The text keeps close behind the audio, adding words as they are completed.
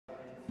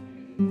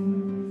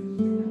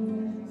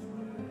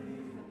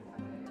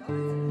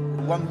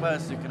one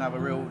person can have a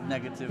real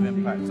negative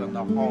impact on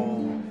the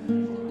whole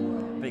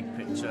big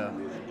picture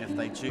if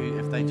they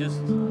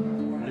just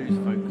lose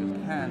focus.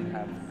 Can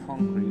have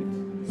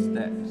concrete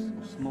steps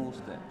or small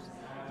steps,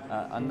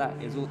 and that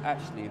is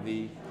actually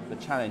the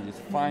challenge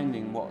is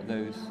finding what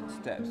those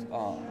steps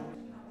are.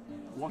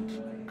 What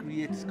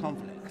creates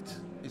conflict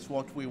is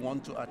what we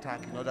want to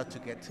attack in order to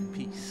get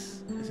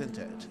peace, isn't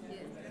it?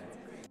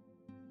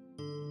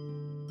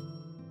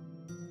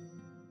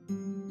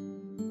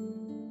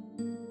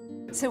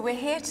 So we're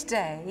here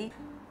today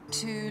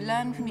to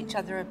learn from each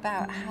other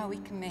about how we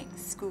can make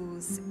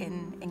schools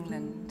in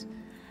England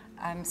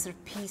sort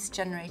of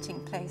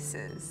peace-generating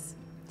places.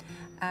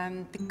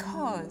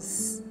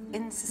 Because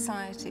in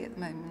society at the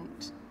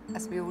moment,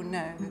 as we all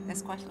know,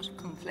 there's quite a lot of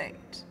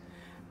conflict,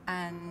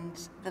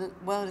 and the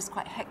world is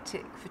quite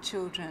hectic for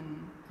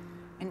children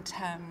in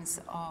terms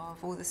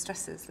of all the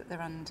stresses that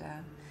they're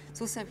under.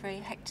 It's also very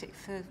hectic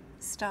for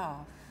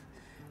staff,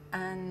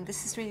 and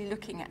this is really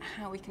looking at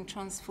how we can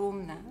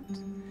transform that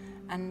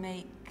and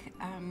make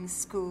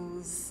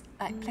schools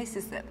like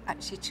places that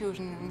actually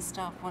children and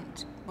staff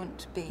want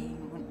to be,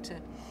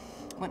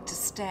 want to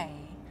stay.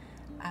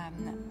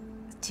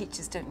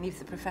 Teachers don't leave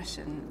the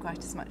profession quite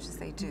as much as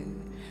they do.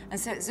 And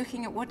so it's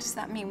looking at what does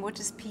that mean? What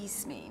does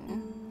peace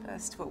mean?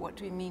 First of all, what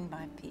do we mean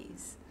by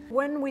peace?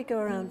 When we go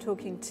around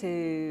talking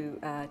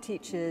to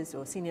teachers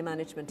or senior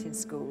management in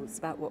schools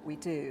about what we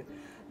do,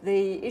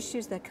 the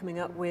issues they're coming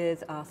up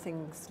with are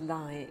things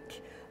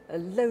like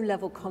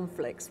low-level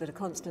conflicts that are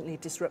constantly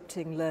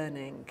disrupting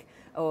learning,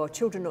 or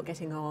children not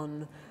getting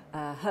on,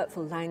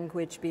 hurtful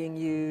language being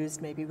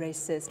used, maybe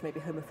racist, maybe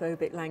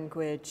homophobic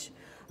language,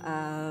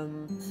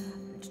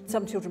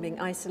 some children being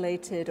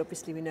isolated.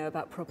 Obviously we know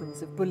about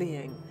problems of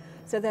bullying.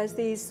 So there's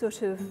these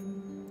sort of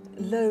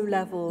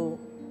low-level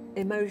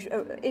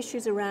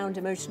issues around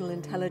emotional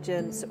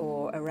intelligence,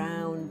 or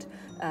around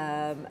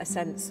a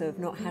sense of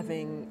not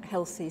having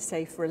healthy,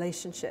 safe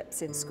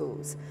relationships in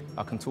schools.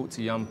 I can talk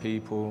to young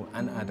people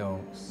and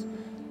adults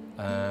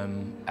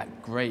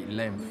at great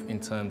length in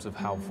terms of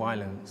how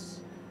violence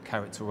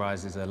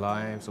characterises their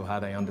lives, or how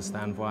they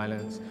understand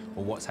violence,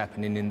 or what's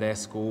happening in their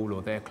school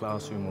or their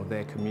classroom or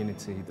their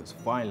community that's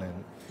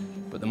violent.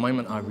 But the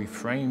moment I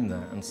reframe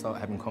that and start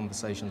having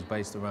conversations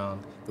based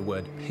around the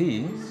word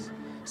peace,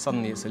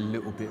 suddenly it's a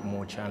little bit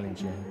more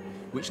challenging,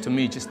 which to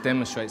me just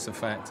demonstrates the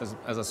fact,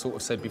 as I sort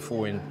of said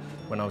before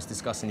when I was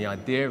discussing the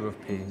idea of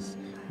peace,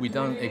 we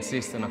don't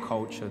exist in a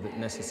culture that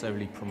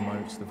necessarily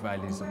promotes the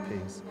values of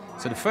peace.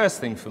 So the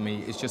first thing for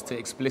me is just to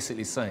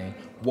explicitly say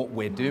what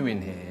we're doing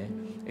here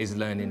is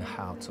learning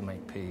how to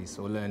make peace,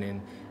 or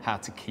learning how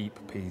to keep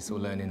peace, or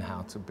learning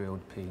how to build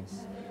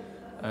peace.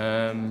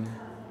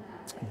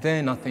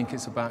 Then I think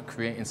it's about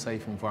creating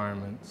safe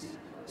environments.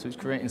 So it's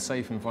creating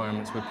safe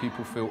environments where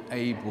people feel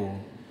able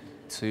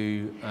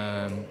to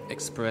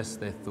express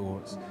their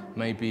thoughts,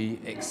 maybe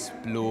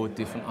explore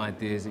different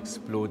ideas,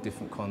 explore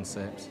different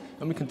concepts.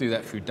 And we can do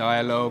that through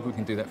dialogue, we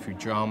can do that through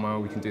drama,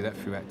 we can do that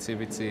through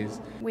activities.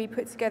 We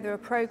put together a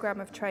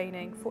programme of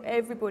training for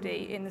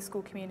everybody in the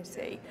school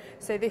community.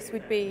 So this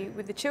would be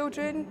with the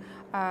children,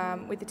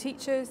 with the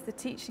teachers, the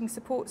teaching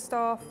support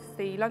staff,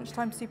 the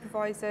lunchtime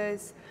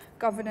supervisors,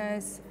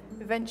 governors,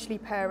 eventually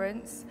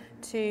parents,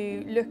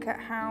 to look at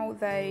how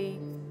they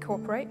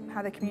cooperate,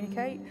 how they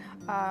communicate,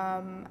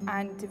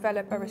 and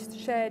develop a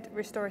shared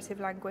restorative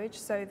language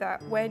so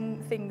that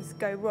when things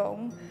go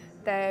wrong,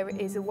 there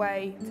is a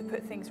way to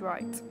put things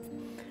right.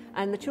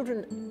 And the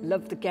children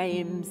love the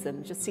games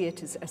and just see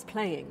it as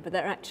playing, but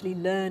they're actually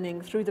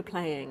learning through the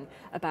playing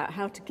about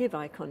how to give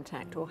eye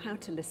contact, or how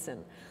to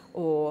listen,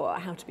 or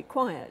how to be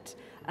quiet,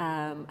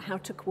 how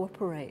to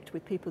cooperate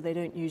with people they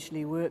don't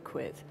usually work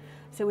with.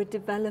 So we're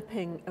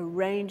developing a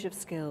range of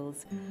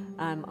skills.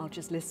 I'll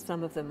just list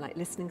some of them, like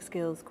listening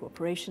skills,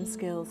 cooperation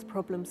skills,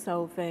 problem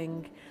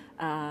solving,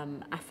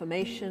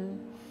 affirmation,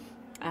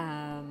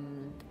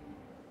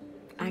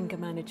 anger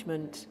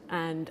management,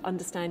 and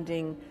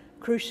understanding,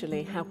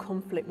 crucially, how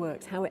conflict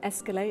works, how it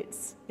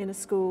escalates in a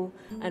school,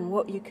 and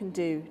what you can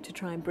do to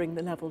try and bring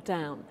the level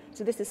down.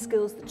 So this is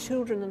skills that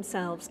children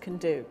themselves can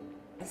do.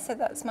 So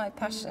that's my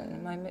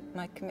passion,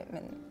 my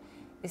commitment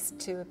is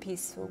to a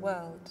peaceful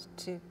world,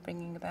 to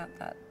bringing about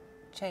that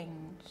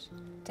change,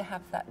 to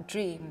have that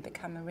dream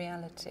become a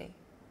reality.